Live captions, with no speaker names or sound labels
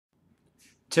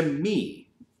To me,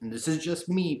 and this is just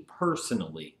me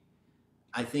personally,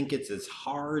 I think it's as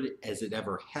hard as it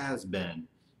ever has been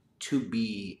to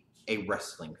be a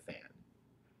wrestling fan.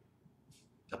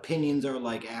 Opinions are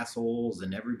like assholes,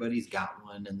 and everybody's got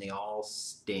one, and they all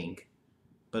stink.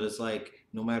 But it's like,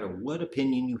 no matter what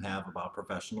opinion you have about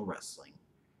professional wrestling,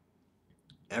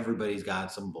 everybody's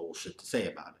got some bullshit to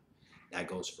say about it. That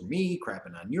goes for me,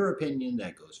 crapping on your opinion.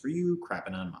 That goes for you,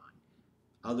 crapping on mine.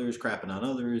 Others crapping on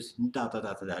others. Da da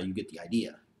da da da. You get the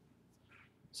idea.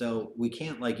 So we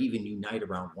can't like even unite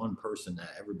around one person that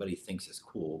everybody thinks is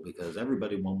cool, because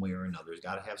everybody one way or another has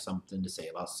got to have something to say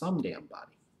about some damn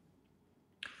body.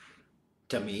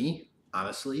 To me,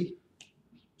 honestly,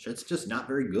 shit's just not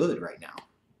very good right now.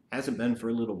 Hasn't been for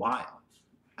a little while.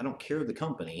 I don't care the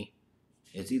company.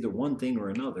 It's either one thing or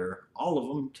another. All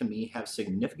of them, to me, have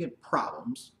significant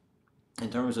problems in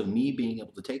terms of me being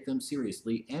able to take them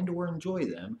seriously and or enjoy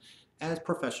them as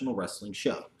professional wrestling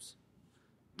shows.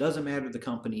 Doesn't matter the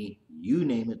company, you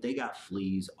name it, they got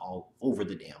fleas all over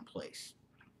the damn place.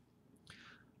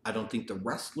 I don't think the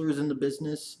wrestlers in the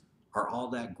business are all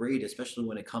that great, especially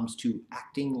when it comes to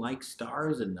acting like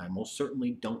stars, and I most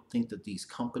certainly don't think that these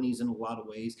companies in a lot of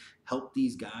ways help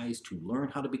these guys to learn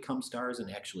how to become stars and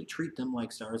actually treat them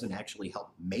like stars and actually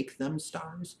help make them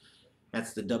stars.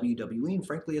 That's the WWE, and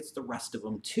frankly, it's the rest of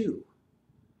them too.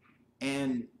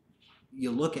 And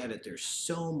you look at it, there's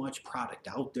so much product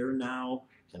out there now,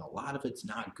 and a lot of it's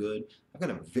not good. I've got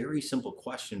a very simple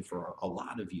question for a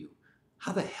lot of you.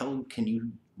 How the hell can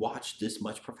you watch this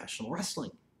much professional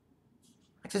wrestling?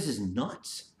 Like, this is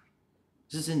nuts.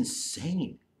 This is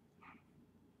insane.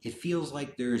 It feels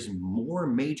like there's more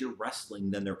major wrestling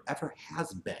than there ever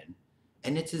has been,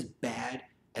 and it's as bad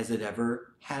as it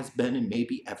ever has been and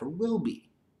maybe ever will be.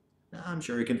 Now, I'm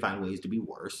sure it can find ways to be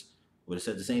worse. Would have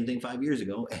said the same thing 5 years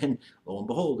ago, and lo and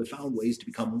behold, it found ways to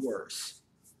become worse.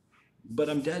 But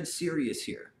I'm dead serious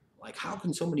here. Like, how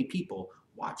can so many people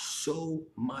watch so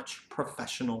much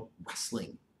professional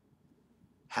wrestling?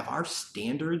 Have our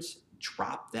standards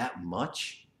dropped that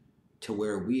much to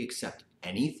where we accept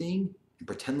anything and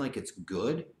pretend like it's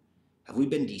good? Have we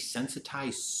been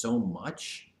desensitized so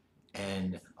much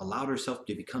and allowed ourselves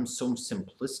to become so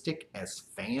simplistic as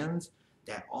fans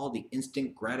that all the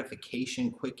instant gratification,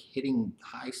 quick hitting,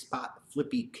 high spot,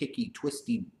 flippy, kicky,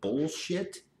 twisty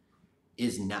bullshit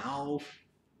is now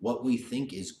what we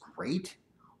think is great?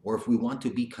 Or if we want to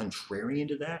be contrarian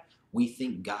to that, we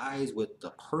think guys with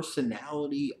the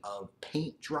personality of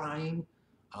paint drying,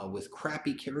 with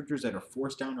crappy characters that are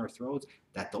forced down our throats,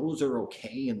 that those are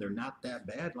okay and they're not that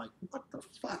bad. Like, what the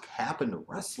fuck happened to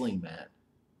wrestling, man?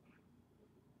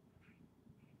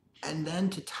 And then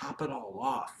to top it all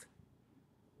off,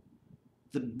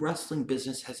 the wrestling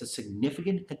business has a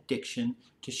significant addiction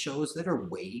to shows that are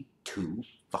way too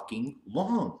fucking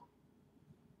long.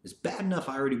 It's bad enough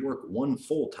I already work one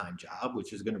full-time job,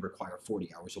 which is going to require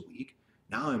 40 hours a week.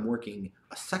 Now I'm working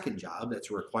a second job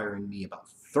that's requiring me about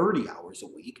 30 hours a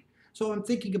week. So I'm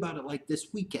thinking about it like this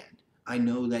weekend. I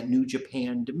know that New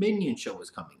Japan Dominion show is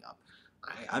coming up.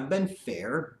 I've been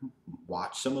fair,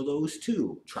 watch some of those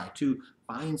too. Try to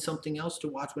find something else to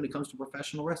watch when it comes to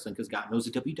professional wrestling, because God knows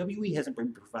the WWE hasn't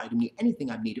been providing me anything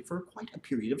I've needed for quite a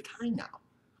period of time now.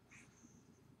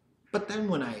 But then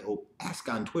when I asked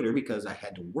on Twitter, because I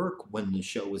had to work when the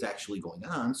show was actually going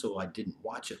on, so I didn't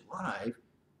watch it live,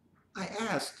 I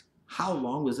asked, how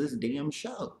long was this damn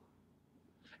show?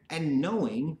 And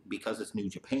knowing, because it's New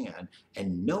Japan,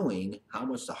 and knowing how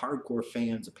much the hardcore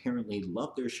fans apparently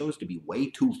love their shows to be way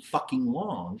too fucking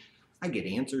long, I get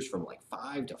answers from like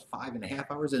 5 to 5.5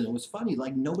 hours, and it was funny,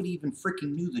 like nobody even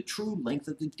freaking knew the true length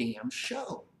of the damn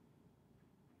show.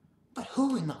 But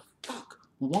who in the fuck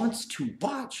wants to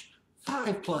watch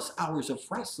 5+ hours of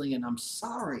wrestling? And I'm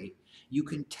sorry, you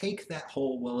can take that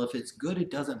whole, well, if it's good,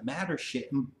 it doesn't matter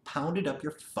shit and pound it up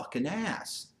your fucking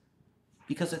ass.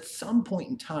 Because at some point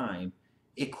in time,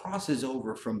 it crosses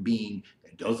over from being,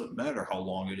 it doesn't matter how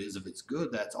long it is, if it's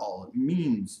good, that's all it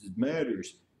means, it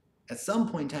matters. At some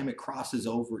point in time, it crosses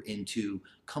over into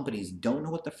companies don't know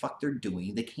what the fuck they're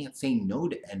doing. They can't say no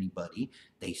to anybody.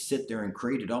 They sit there and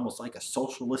create it almost like a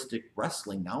socialistic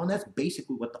wrestling now, and that's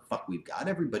basically what the fuck we've got.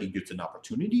 Everybody gets an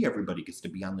opportunity, everybody gets to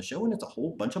be on the show, and it's a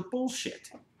whole bunch of bullshit.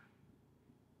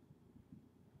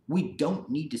 We don't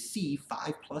need to see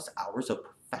 5+ hours of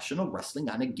professional wrestling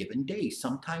on a given day.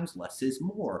 Sometimes less is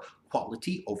more.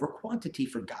 Quality over quantity,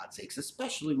 for God's sakes,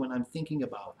 especially when I'm thinking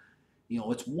about,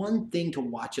 it's one thing to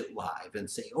watch it live and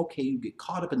say, okay, you get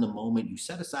caught up in the moment, you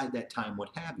set aside that time, what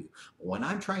have you. But when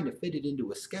I'm trying to fit it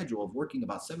into a schedule of working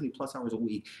about 70+ hours a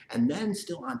week, and then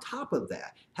still on top of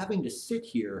that, having to sit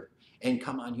here and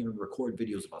come on here and record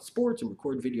videos about sports and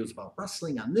record videos about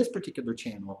wrestling on this particular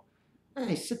channel, and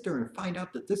I sit there and find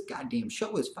out that this goddamn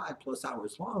show is 5+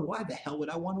 hours long, why the hell would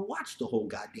I want to watch the whole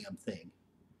goddamn thing?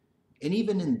 And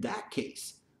even in that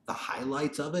case, the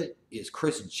highlights of it is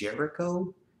Chris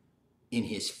Jericho in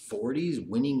his 40s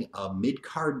winning a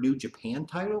mid-card New Japan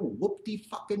title?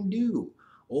 Whoop-de-fucking-do.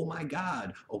 Oh my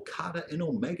god, Okada and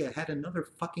Omega had another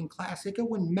fucking classic. It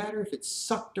wouldn't matter if it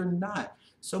sucked or not.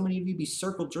 So many of you be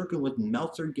circle jerking with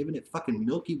Meltzer giving it fucking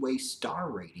Milky Way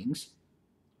star ratings.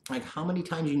 Like, how many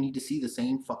times you need to see the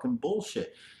same fucking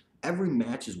bullshit? Every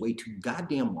match is way too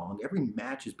goddamn long. Every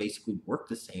match is basically worked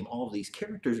the same. All of these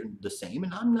characters are the same.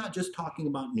 And I'm not just talking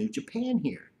about New Japan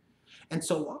here. And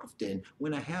so often,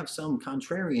 when I have some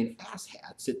contrarian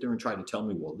asshat sit there and try to tell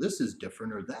me, well, this is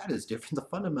different or that is different, the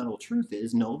fundamental truth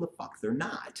is, no, the fuck they're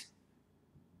not.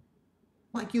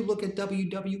 Like, you look at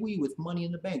WWE with Money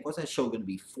in the Bank. What's that show going to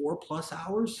be, 4+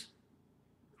 hours?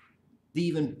 The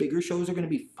even bigger shows are going to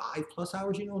be 5+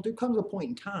 hours. You know, there comes a point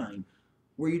in time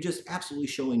where you're just absolutely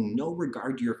showing no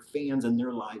regard to your fans and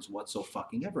their lives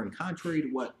whatsoever. And contrary to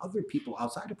what other people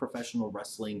outside of professional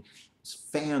wrestling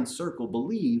fan circle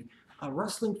believe,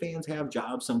 wrestling fans have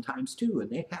jobs sometimes too,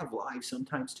 and they have lives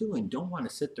sometimes too, and don't want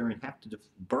to sit there and have to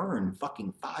burn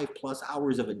fucking 5+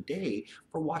 hours of a day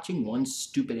for watching one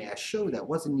stupid ass show that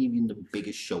wasn't even the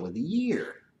biggest show of the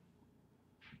year.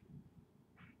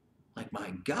 Like,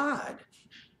 my God.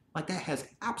 Like, that has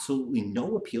absolutely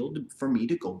no appeal for me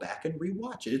to go back and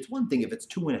rewatch it. It's one thing if it's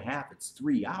 2.5, it's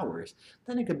 3 hours.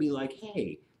 Then it could be like,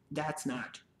 hey, that's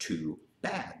not too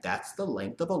bad. That's the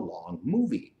length of a long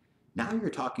movie. Now you're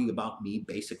talking about me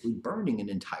basically burning an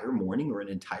entire morning or an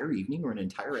entire evening or an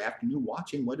entire afternoon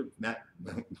watching what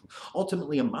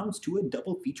ultimately amounts to a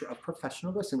double feature of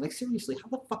professional wrestling. Like, seriously, how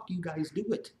the fuck do you guys do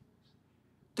it?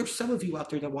 There's some of you out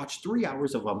there that watch 3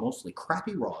 hours of a mostly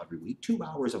crappy Raw every week, 2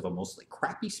 hours of a mostly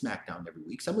crappy SmackDown every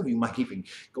week. Some of you might even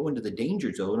go into the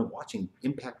danger zone of watching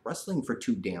Impact Wrestling for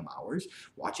 2 damn hours,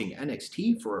 watching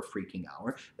NXT for a freaking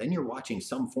hour. Then you're watching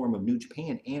some form of New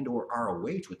Japan and or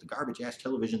ROH with the garbage-ass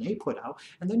television they put out.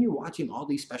 And then you're watching all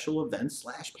these special events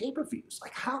 / pay-per-views.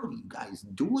 Like, how do you guys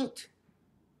do it?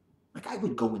 Like, I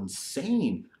would go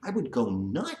insane. I would go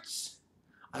nuts.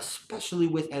 Especially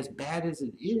with as bad as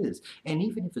it is. And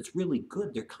even if it's really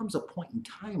good, there comes a point in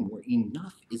time where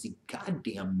enough is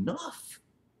goddamn enough.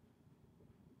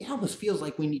 It almost feels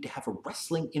like we need to have a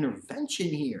wrestling intervention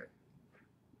here.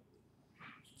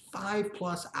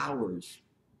 5+ hours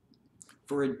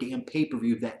for a damn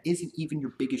pay-per-view that isn't even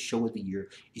your biggest show of the year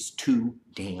is too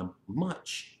damn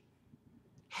much.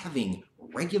 Having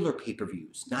regular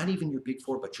pay-per-views, not even your big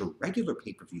four, but your regular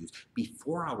pay-per-views, be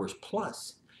 4 hours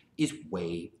plus is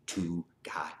way too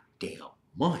goddamn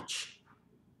much.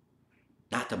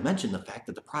 Not to mention the fact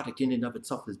that the product in and of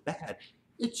itself is bad.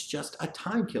 It's just a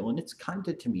time kill, and it's kind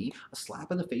of, to me, a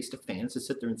slap in the face to fans to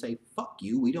sit there and say, fuck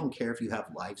you, we don't care if you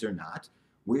have lives or not.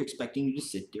 We're expecting you to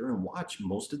sit there and watch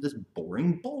most of this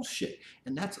boring bullshit.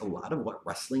 And that's a lot of what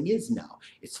wrestling is now.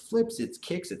 It's flips, it's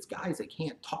kicks, it's guys that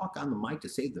can't talk on the mic to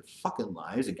save their fucking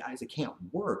lives, and guys that can't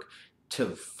work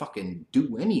to fucking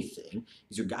do anything.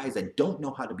 These are guys that don't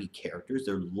know how to be characters.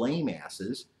 They're lame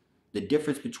asses. The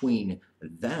difference between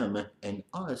them and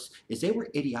us is they were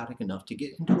idiotic enough to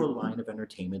get into a line of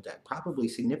entertainment that probably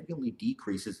significantly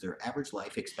decreases their average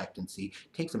life expectancy,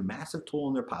 takes a massive toll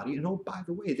on their body, and oh, by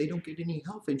the way, they don't get any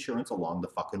health insurance along the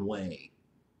fucking way.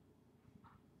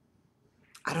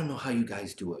 I don't know how you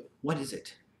guys do it. What is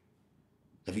it?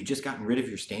 Have you just gotten rid of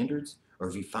your standards? Or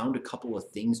have you found a couple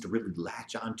of things to really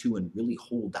latch onto and really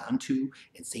hold on to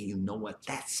and say, you know what,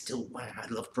 that's still why I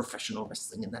love professional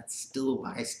wrestling and that's still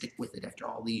why I stick with it after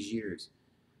all these years?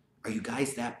 Are you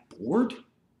guys that bored?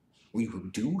 Or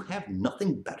you do have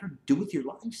nothing better to do with your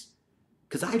lives?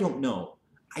 Because I don't know.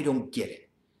 I don't get it.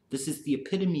 This is the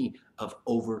epitome of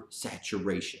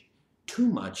oversaturation. Too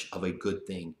much of a good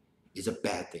thing is a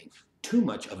bad thing. Too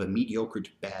much of a mediocre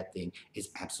to bad thing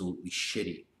is absolutely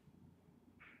shitty.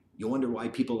 You wonder why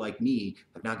people like me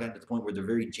have now gotten to the point where they're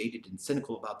very jaded and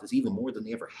cynical about this even more than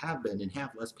they ever have been, and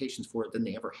have less patience for it than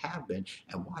they ever have been,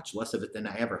 and watch less of it than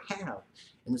I ever have.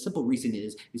 And the simple reason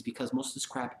is because most of this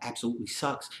crap absolutely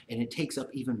sucks, and it takes up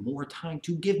even more time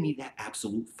to give me that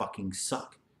absolute fucking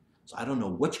suck. So I don't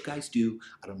know what you guys do.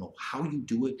 I don't know how you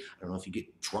do it. I don't know if you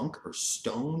get drunk or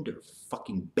stoned or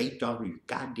fucking baked out of your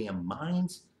goddamn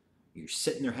minds. You're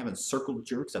sitting there having circle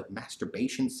jerks of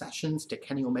masturbation sessions to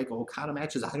Kenny Omega Okada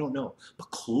matches. I don't know.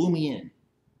 But clue me in.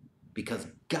 Because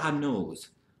God knows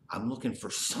I'm looking for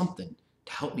something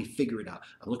to help me figure it out.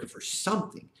 I'm looking for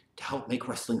something to help make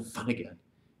wrestling fun again.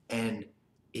 And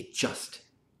it just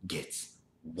gets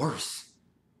worse.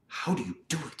 How do you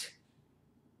do it?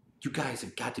 You guys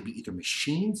have got to be either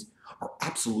machines or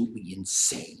absolutely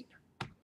insane.